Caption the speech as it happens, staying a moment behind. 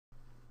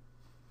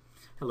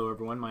Hello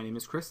everyone, my name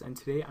is Chris, and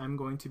today I'm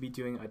going to be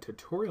doing a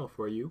tutorial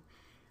for you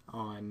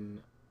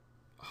on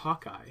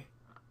HawkEye.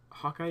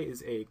 HawkEye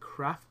is a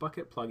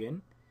CraftBukkit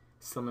plugin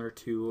similar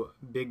to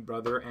Big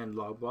Brother and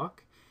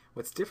Logblock.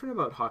 What's different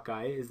about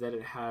HawkEye is that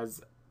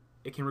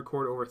it can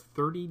record over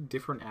 30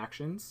 different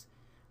actions.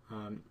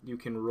 You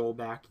can roll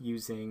back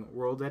using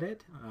World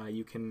Edit.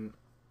 You can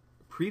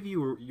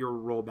preview your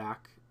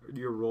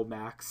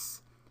rollbacks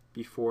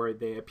before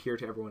they appear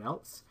to everyone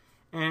else.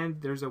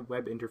 And there's a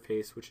web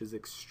interface which is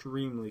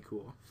extremely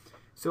cool.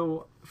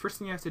 So first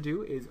thing you have to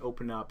do is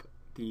open up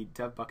the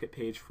DevBukkit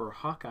page for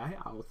HawkEye.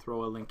 I'll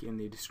throw a link in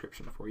the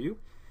description for you.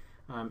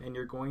 And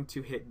you're going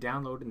to hit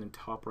download in the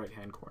top right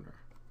hand corner.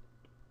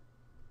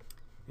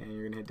 And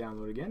you're going to hit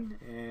download again,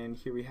 and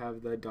here we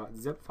have the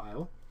 .zip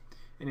file.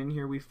 And in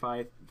here we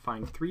find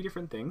three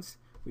different things.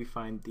 We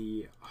find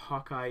the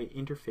HawkEye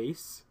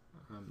interface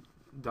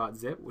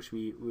 .zip, which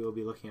we will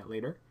be looking at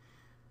later.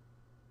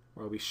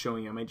 Or I'll be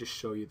showing you. I might just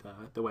show you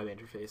the web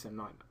interface.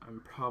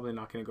 I'm probably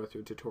not going to go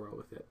through a tutorial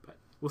with it, but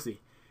we'll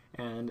see.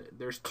 And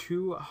there's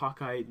two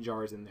HawkEye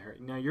jars in there.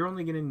 Now you're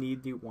only going to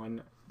need the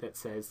one that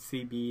says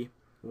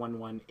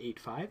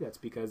v1185. That's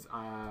because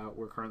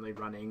we're currently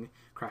running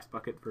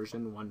CraftBukkit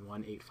version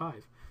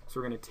 1185. So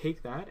we're going to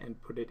take that and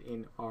put it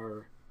in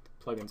our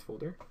plugins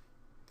folder.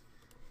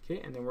 Okay,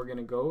 and then we're going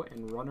to go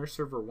and run our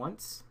server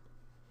once,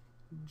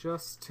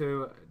 just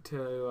to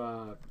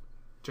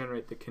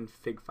generate the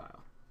config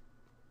file.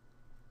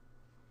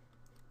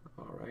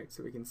 Alright,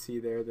 so we can see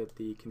there that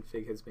the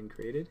config has been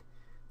created.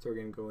 So we're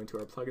going to go into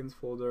our plugins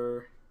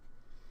folder,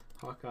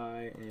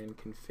 HawkEye, and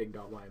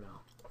config.yml.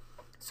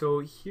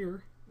 So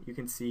here you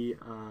can see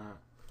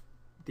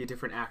the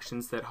different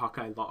actions that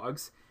HawkEye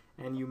logs,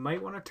 and you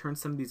might want to turn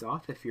some of these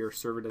off if your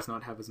server does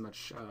not have as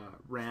much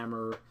RAM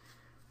or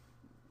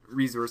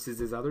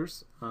resources as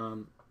others.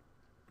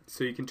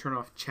 So you can turn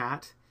off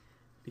chat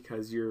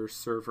because your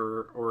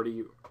server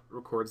already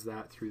records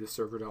that through the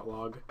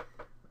server.log.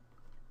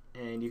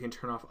 And you can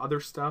turn off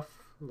other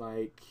stuff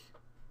like,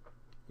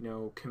 you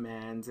know,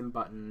 commands and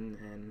button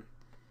and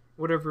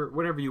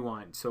whatever you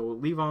want. So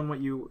leave on what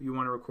you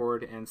want to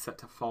record and set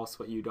to false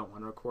what you don't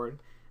want to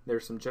record.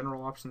 There's some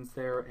general options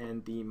there,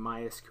 and the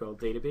MySQL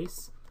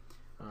database.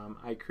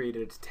 I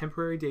created a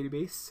temporary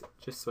database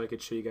just so I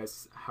could show you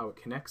guys how it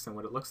connects and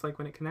what it looks like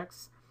when it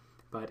connects.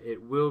 But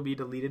it will be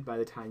deleted by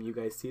the time you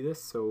guys see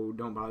this, so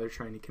don't bother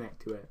trying to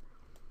connect to it.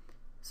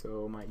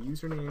 So my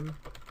username.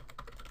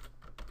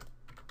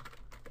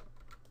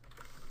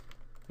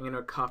 I'm going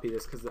to copy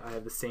this because I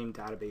have the same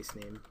database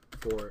name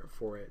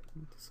for it.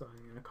 So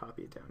I'm going to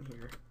copy it down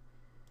here.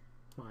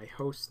 My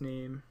host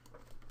name.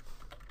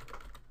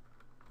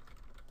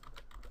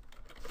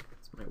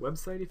 It's my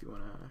website if you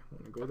want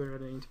to go there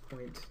at any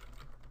point.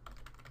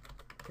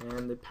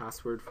 And the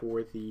password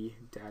for the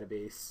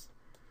database.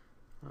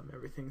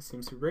 Everything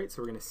seems to be great,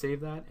 so we're going to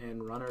save that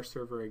and run our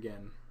server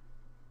again.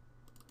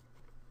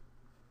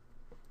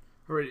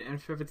 Alright, and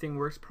if everything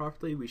works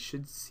properly, we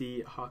should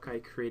see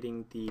HawkEye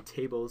creating the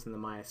tables in the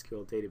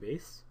MySQL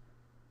database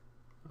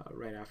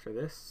right after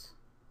this.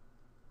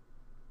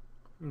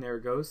 And there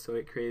it goes, so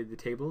it created the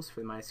tables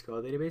for the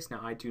MySQL database. Now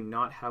I do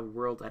not have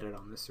World Edit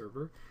on the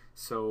server,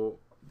 so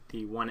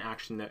the one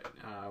action that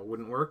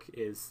wouldn't work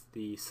is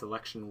the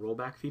selection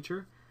rollback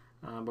feature,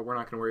 but we're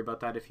not going to worry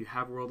about that. If you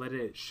have World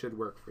Edit, it should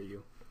work for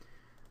you.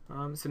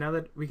 So now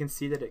that we can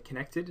see that it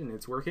connected and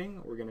it's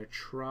working, we're going to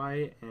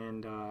try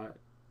and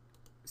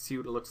see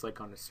what it looks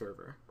like on the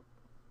server.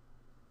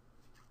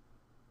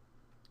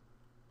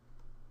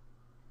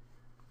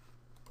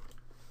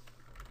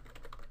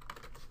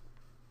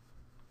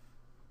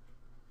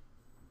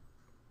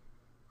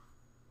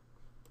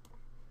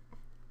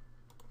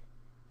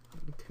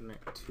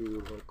 Connect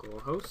to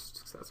localhost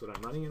because that's what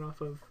I'm running it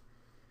off of.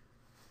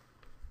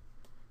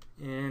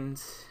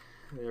 And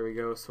there we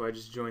go. So I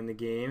just joined the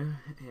game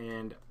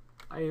and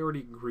I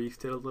already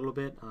griefed it a little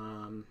bit.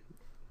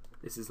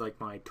 This is like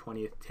my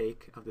 20th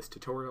take of this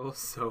tutorial,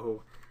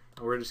 so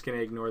we're just going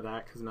to ignore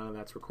that because none of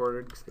that's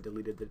recorded because I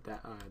deleted the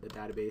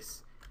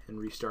database and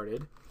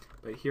restarted.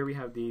 But here we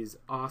have these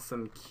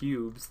awesome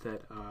cubes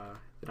that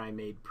I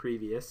made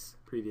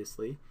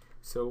previously.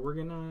 So we're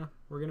gonna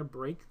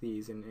break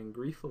these and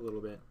grief a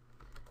little bit.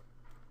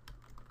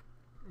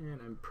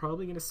 And I'm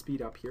probably gonna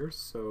speed up here,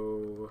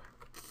 so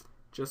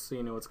just so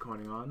you know what's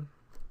going on.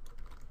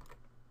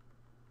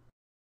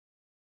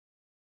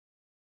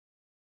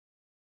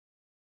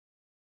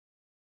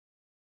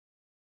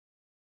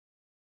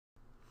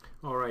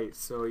 Alright,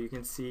 so you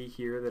can see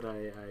here that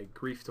I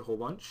griefed a whole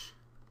bunch.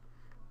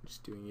 I'm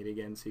just doing it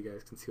again so you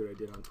guys can see what I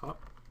did on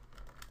top.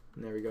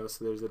 And there we go,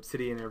 so there's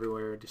obsidian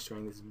everywhere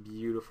destroying this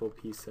beautiful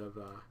piece of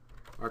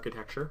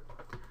architecture.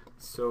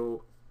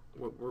 So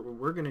what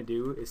we're going to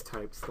do is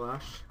type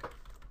 /hawk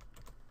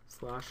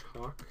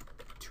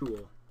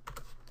tool.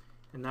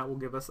 And that will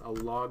give us a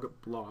log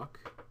block,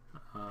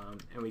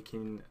 and we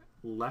can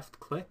left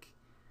click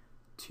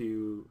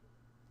to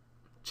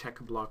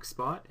check a block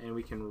spot, and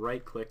we can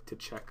right click to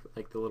check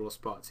like the little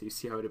spot. So you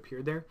see how it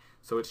appeared there?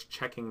 So it's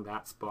checking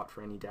that spot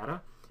for any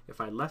data.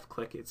 If I left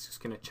click, it's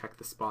just going to check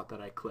the spot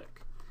that I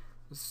click.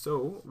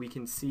 So we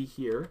can see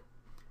here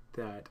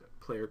that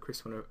player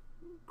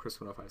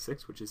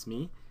Chris1056, which is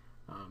me,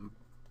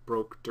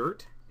 broke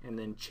dirt and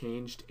then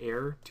changed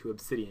air to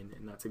obsidian,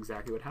 and that's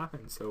exactly what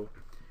happened. So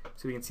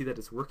we can see that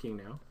it's working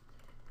now.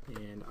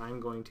 And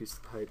I'm going to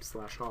type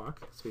 /hawk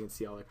so we can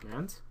see all the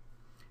commands.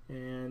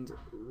 And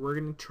we're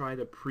going to try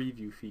the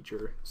preview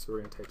feature. So we're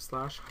going to type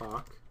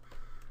 /hawk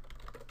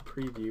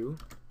preview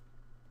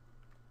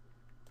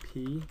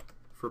P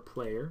for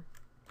player,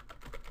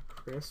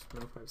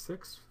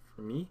 Chris1056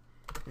 for me,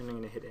 and I'm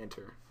going to hit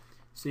enter.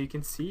 So you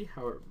can see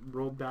how it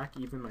rolled back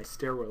even my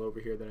stairwell over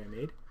here that I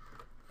made.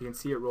 You can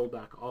see it rolled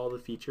back all the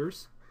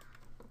features.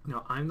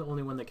 Now I'm the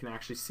only one that can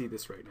actually see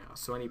this right now,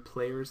 so any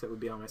players that would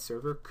be on my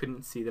server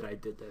couldn't see that I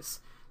did this.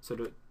 So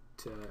to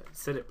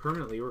set it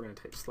permanently, we're going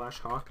to type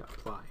 /hawk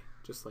apply,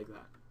 just like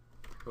that.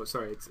 Oh,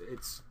 sorry,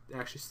 it's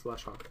actually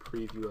 /hawk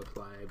preview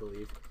apply, I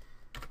believe.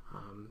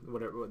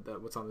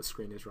 What's on the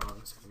screen is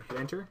wrong, so I'm going to hit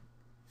enter.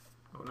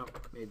 Oh no,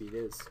 maybe it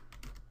is.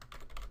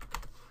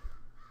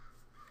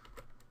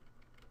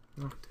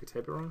 Oh, did I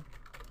type it wrong?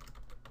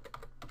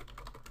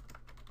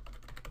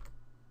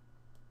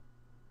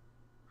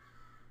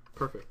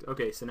 Perfect.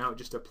 Okay, so now it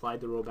just applied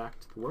the rollback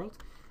to the world,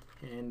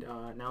 and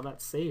now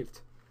that's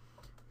saved.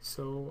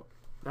 So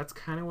that's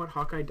kind of what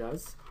HawkEye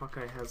does.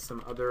 HawkEye has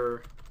some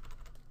other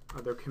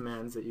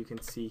commands that you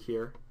can see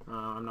here.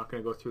 I'm not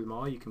going to go through them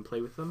all. You can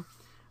play with them.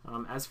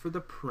 As for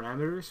the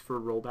parameters for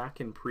rollback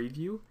and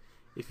preview,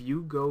 if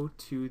you go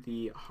to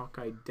the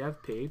HawkEye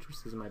dev page, which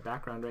is my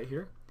background right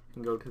here,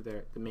 and go to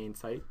the main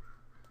site,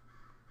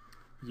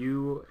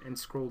 and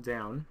scroll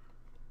down.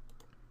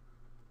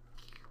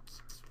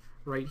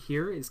 Right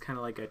here is kind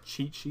of like a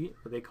cheat sheet,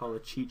 what they call a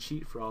cheat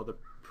sheet for all the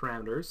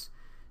parameters.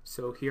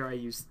 So here I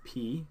use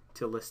P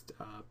to list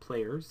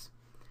players,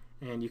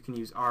 and you can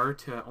use R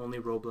to only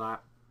roll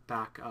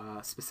back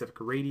a specific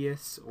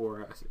radius,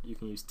 or you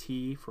can use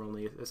T for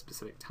only a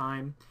specific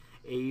time,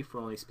 A for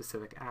only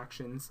specific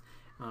actions,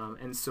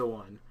 and so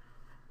on.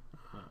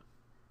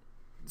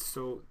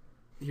 So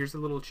here's a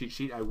little cheat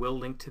sheet. I will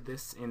link to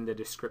this in the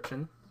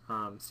description,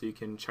 so you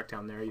can check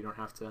down there. You don't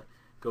have to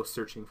go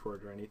searching for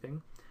it or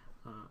anything.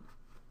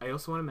 I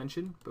also want to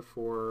mention,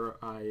 before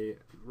I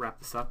wrap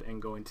this up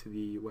and go into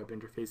the web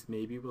interface,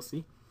 maybe we'll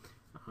see,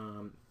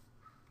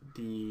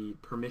 the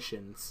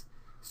permissions.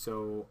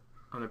 So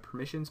on the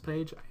permissions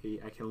page,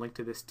 I can link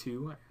to this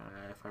too,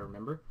 if I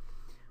remember.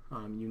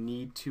 You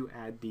need to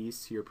add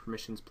these to your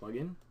permissions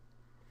plugin.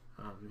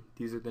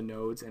 These are the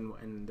nodes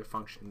and the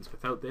functions.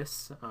 Without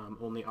this,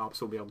 only ops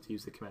will be able to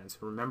use the commands.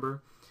 So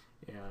remember,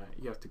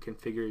 you have to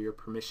configure your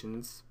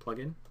permissions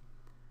plugin.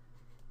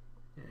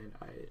 And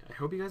I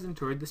hope you guys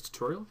enjoyed this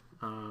tutorial.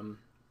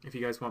 If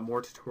you guys want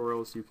more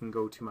tutorials, you can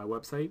go to my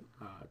website,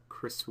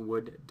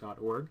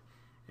 chriswood.org,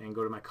 and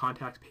go to my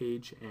contact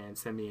page and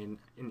send me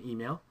an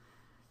email.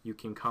 You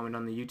can comment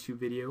on the YouTube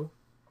video.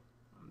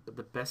 But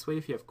the best way,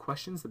 if you have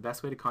questions, the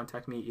best way to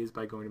contact me is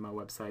by going to my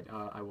website.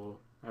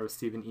 I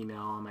receive an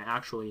email on my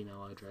actual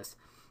email address,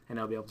 and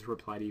I'll be able to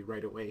reply to you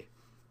right away.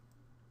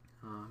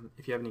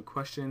 If you have any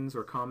questions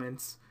or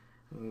comments,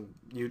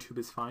 YouTube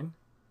is fine.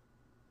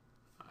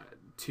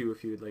 Too,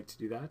 if you would like to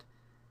do that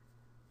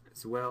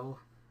as well.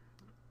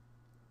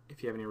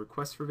 If you have any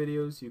requests for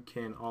videos, you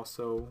can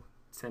also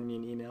send me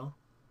an email.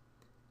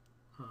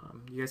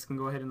 You guys can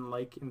go ahead and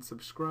like and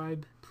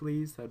subscribe,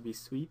 please. That'd be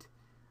sweet.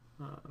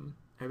 I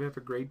hope you have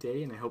a great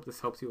day, and I hope this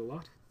helps you a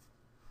lot.